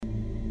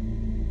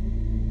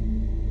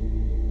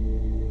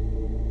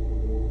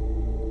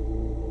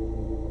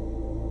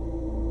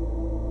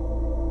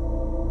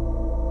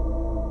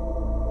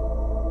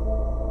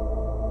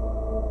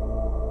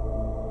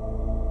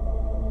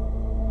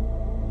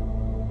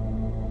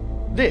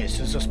This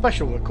is a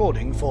special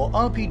recording for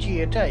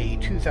RPG A Day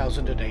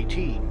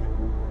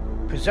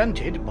 2018,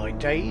 presented by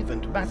Dave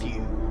and Matthew,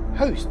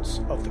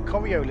 hosts of the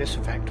Coriolis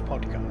Effect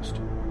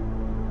podcast.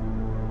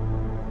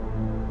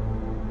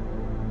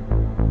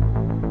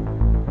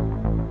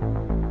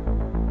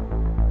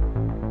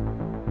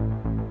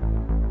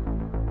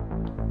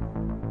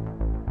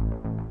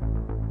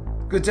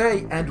 Good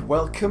day and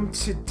welcome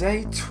to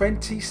day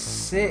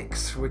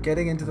 26. We're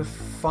getting into the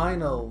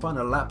final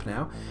lap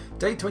now.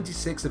 Day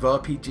 26 of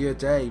RPG A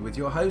Day with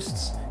your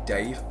hosts,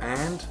 Dave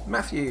and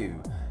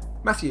Matthew.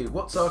 Matthew,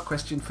 what's our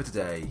question for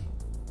today?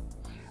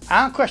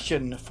 Our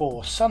question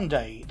for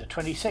Sunday the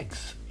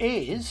 26th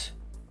is...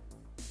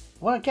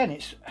 Well, again,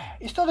 it's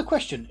not a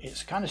question,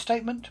 it's a kind of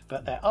statement,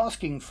 but they're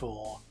asking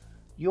for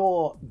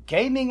your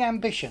gaming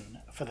ambition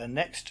for the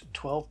next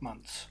 12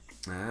 months.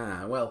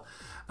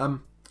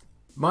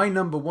 My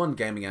number one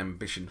gaming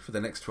ambition for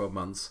the next 12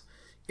 months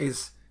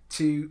is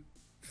to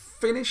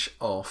finish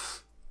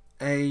off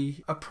a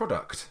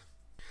product.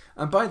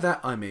 And by that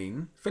I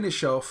mean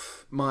finish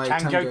off my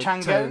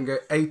Tango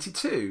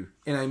 82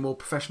 in a more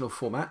professional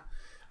format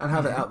and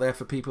have it out there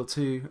for people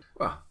to,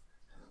 well,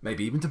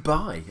 maybe even to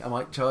buy. I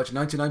might charge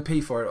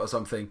 99p for it or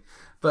something.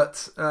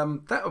 But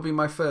that would be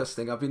my first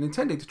thing. I've been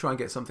intending to try and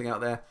get something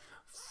out there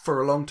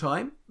for a long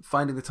time,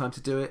 finding the time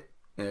to do it.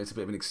 You know, it's a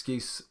bit of an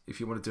excuse. If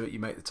you want to do it, you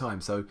make the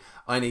time. So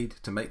I need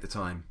to make the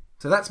time.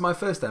 So that's my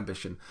first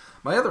ambition.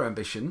 My other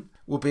ambition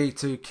will be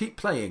to keep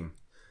playing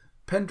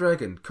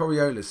Pendragon,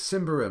 Coriolis,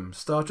 Symbaroum,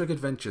 Star Trek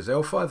Adventures,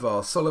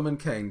 L5R, Solomon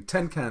Kane,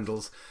 10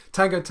 Candles,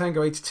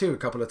 Tango 82 a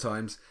couple of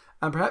times,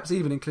 and perhaps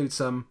even include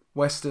some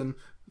Western,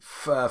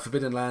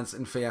 Forbidden Lands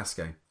and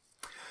Fiasco.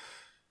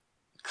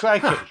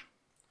 Crikey.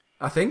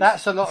 I think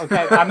that's a lot of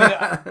games. I mean,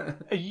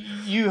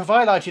 you have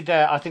highlighted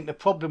there, I think, the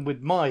problem with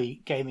my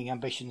gaming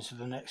ambitions for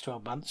the next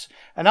 12 months.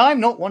 And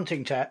I'm not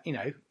wanting to,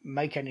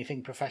 make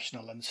anything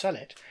professional and sell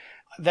it.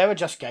 There are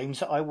just games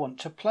that I want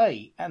to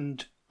play.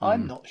 And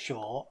I'm not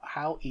sure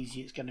how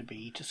easy it's going to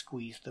be to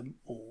squeeze them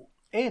all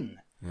in.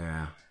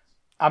 Yeah.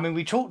 I mean,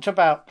 we talked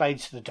about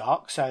Blades of the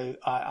Dark. So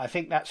I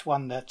think that's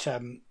one that,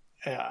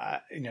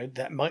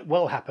 that might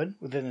well happen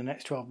within the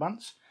next 12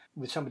 months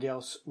with somebody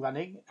else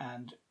running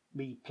and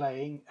me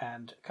playing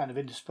and kind of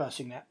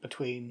interspersing that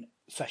between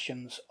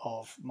sessions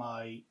of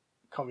my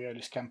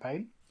Coriolis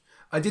campaign.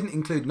 I didn't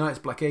include Night's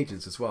Black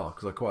Agents as well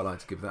because I quite like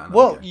to give that another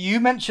go. Go. You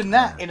mentioned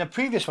that in a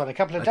previous one a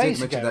couple of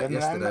days ago. That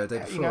yesterday, or day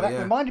before, that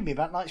reminded me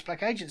about Night's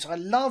Black Agents. I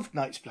loved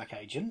Night's Black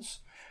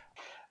Agents.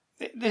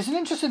 There's an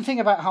interesting thing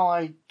about how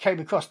I came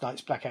across Night's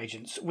Black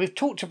Agents. We've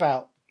talked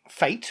about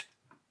Fate,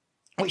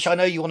 which I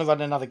know you want to run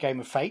another game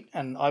of Fate,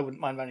 and I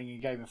wouldn't mind running a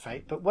game of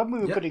Fate. But when we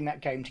were putting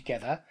that game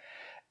together,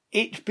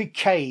 it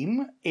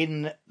became,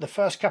 in the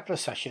first couple of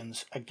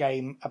sessions, a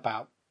game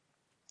about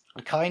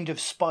a kind of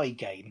spy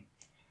game.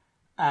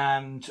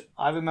 And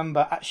I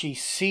remember actually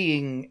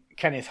seeing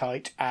Kenneth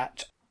Haight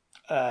at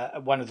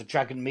one of the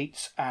Dragon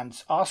Meets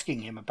and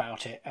asking him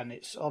about it. And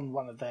it's on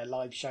one of their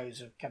live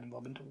shows of Ken and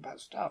Robin talking about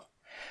stuff.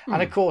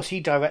 And of course,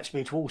 he directs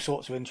me to all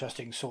sorts of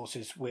interesting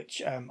sources,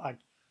 which I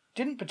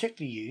didn't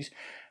particularly use.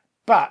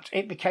 But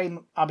I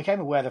became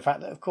aware of the fact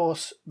that, of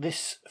course,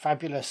 this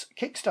fabulous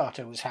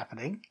Kickstarter was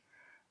happening.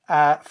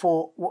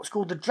 For what's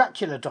called the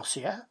Dracula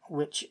Dossier,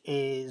 which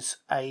is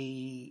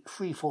a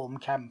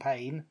freeform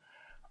campaign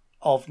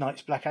of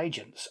Night's Black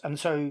Agents. And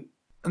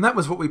that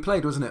was what we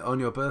played, wasn't it, on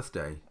your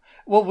birthday?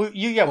 Well, we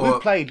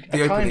played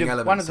a kind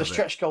of one of the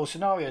stretch goal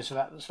scenarios, so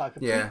that's like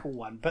a prequel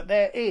one. But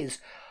there is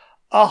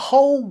a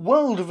whole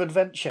world of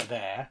adventure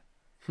there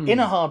in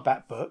a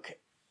hardback book,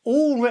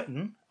 all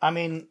written. I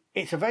mean,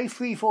 it's a very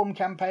freeform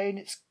campaign.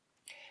 It's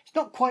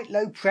not quite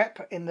low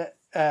prep in that,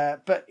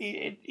 but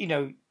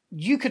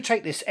you could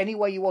take this any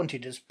way you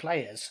wanted as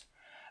players.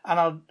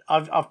 And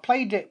I've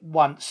played it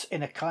once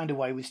in a kind of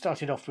way. We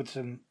started off with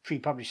some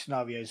pre-published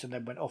scenarios and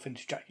then went off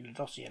into Dracula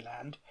Dossier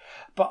land.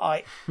 But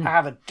I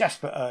have a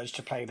desperate urge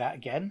to play that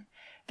again.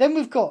 Then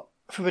we've got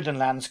Forbidden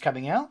Lands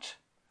coming out.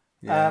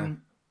 Yeah.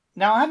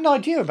 Now, I had an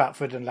idea about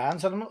Forbidden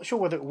Lands, and I'm not sure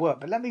whether it will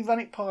work, but let me run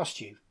it past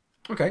you.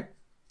 Okay.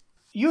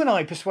 You and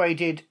I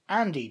persuaded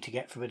Andy to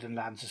get Forbidden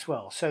Lands as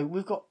well. So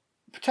we've got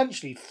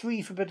potentially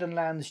 3 Forbidden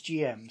Lands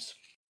GMs.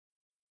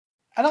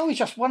 And I was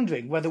just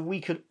wondering whether we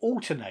could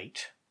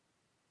alternate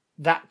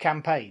that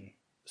campaign.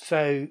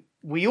 So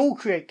we all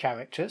create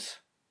characters.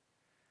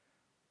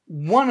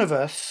 One of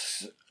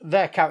us,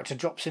 their character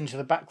drops into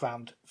the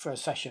background for a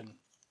session,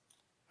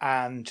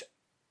 and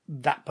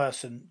that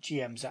person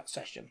GMs that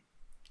session.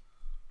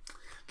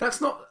 That's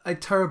not a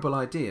terrible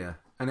idea,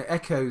 and it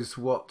echoes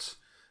what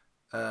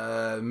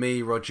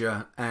me,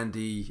 Roger,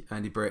 Andy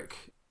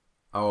Brick,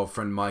 our old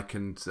friend Mike,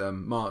 and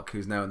Mark,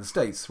 who's now in the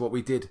States, what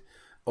we did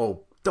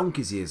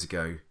donkeys years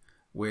ago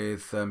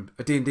with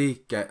a D&D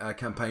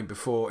campaign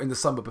in the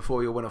summer before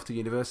we all went off to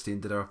university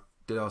and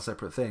did our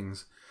separate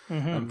things.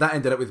 That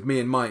ended up with me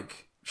and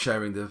Mike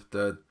sharing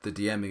the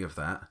DMing of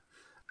that.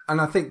 And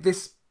I think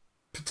this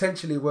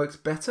potentially works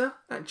better,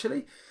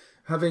 actually.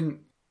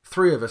 Having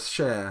 3 of us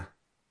share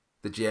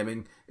the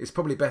GMing is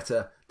probably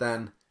better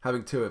than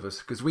having two of us,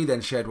 because we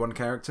then shared one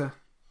character,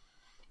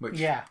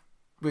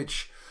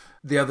 which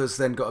the others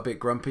then got a bit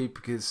grumpy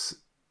because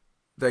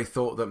they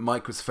thought that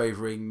Mike was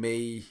favouring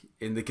me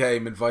in the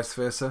game and vice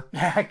versa.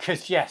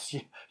 Because, yes,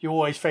 you're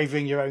always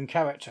favouring your own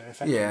character,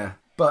 effectively. Yeah,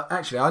 but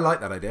actually I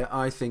like that idea.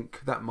 I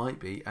think that might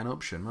be an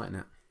option, mightn't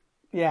it?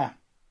 Yeah.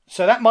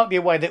 So that might be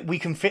a way that we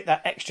can fit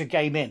that extra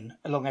game in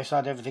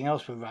alongside everything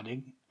else we're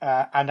running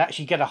and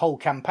actually get a whole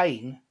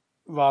campaign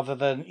rather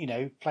than,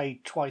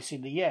 play twice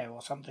in the year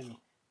or something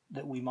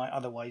that we might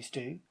otherwise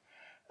do.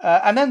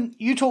 And then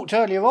you talked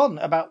earlier on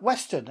about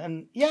Western,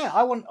 and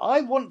I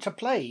want to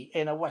play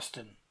in a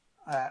Western.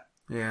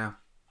 Yeah.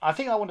 I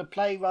think I want to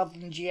play rather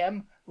than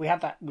GM. We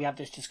had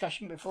this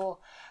discussion before.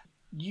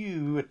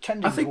 You were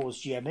tending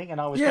towards GMing,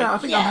 and I was I'm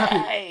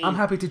happy. I'm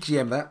happy to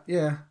GM that.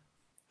 Yeah.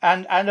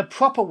 And a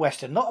proper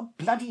Western, not a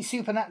bloody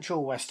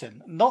supernatural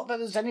Western. Not that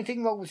there's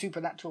anything wrong with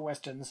supernatural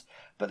Westerns,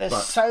 but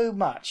there's so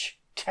much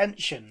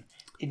tension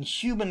in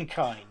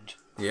humankind.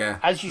 Yeah.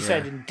 As you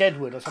said, in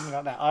Deadwood or something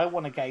like that. I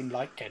want a game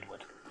like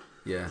Deadwood.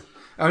 Yeah.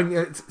 I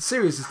mean,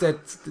 series is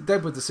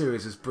Deadwood. The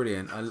series is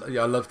brilliant. I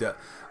loved it.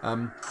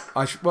 What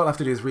I'll have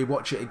to do is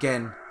rewatch it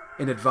again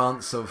in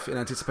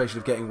anticipation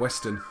of getting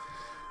Western.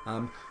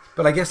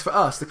 But I guess for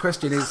us, the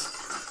question is,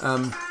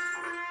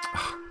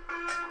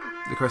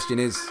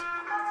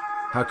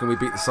 how can we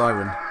beat the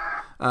Siren?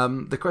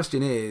 The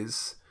question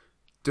is,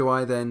 do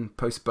I then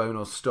postpone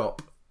or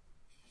stop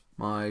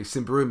my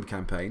Symbaroum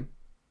campaign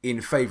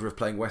in favour of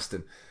playing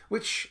Western,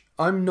 which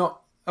I'm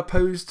not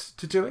opposed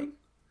to doing?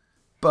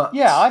 But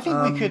yeah, I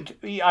think we could.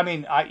 I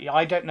mean,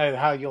 I don't know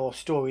how your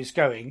story's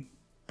going,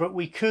 but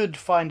we could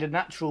find a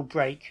natural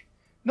break.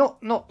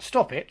 Not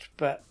stop it,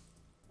 but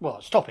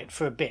stop it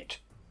for a bit,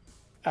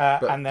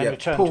 and then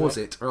return to it. Pause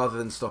it rather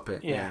than stop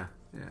it. Yeah.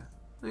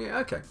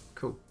 Okay.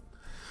 Cool.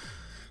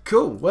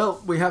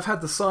 Well, we have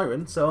had the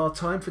Siren, so our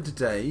time for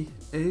today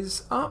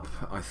is up,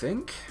 I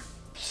think.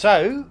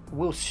 So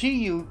we'll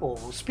see you, or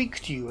we'll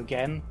speak to you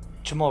again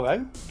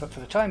tomorrow. But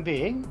for the time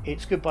being,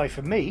 it's goodbye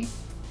from me.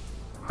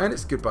 And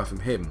it's goodbye from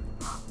him.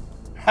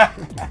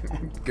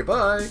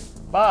 Goodbye.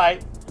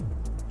 Bye.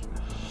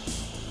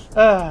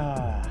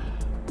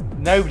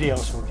 Nobody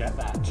else will get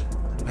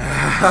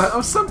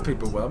that. Some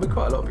people will. I mean,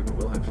 quite a lot of people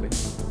will, hopefully.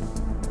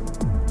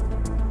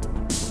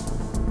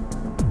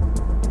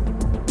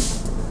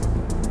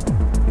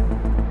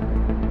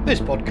 This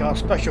podcast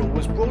special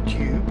was brought to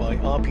you by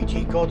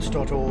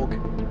RPGgods.org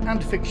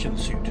and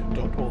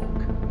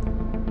FictionSuit.org.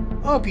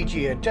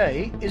 RPG a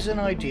Day is an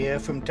idea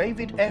from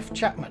David F.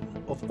 Chapman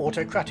of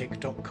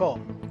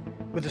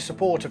Autocratic.com, with the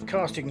support of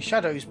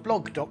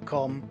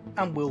CastingShadowsBlog.com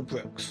and Will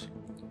Brooks.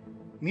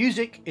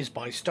 Music is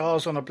by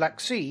Stars on a Black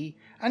Sea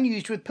and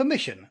used with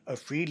permission of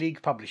Free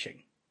League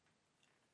Publishing.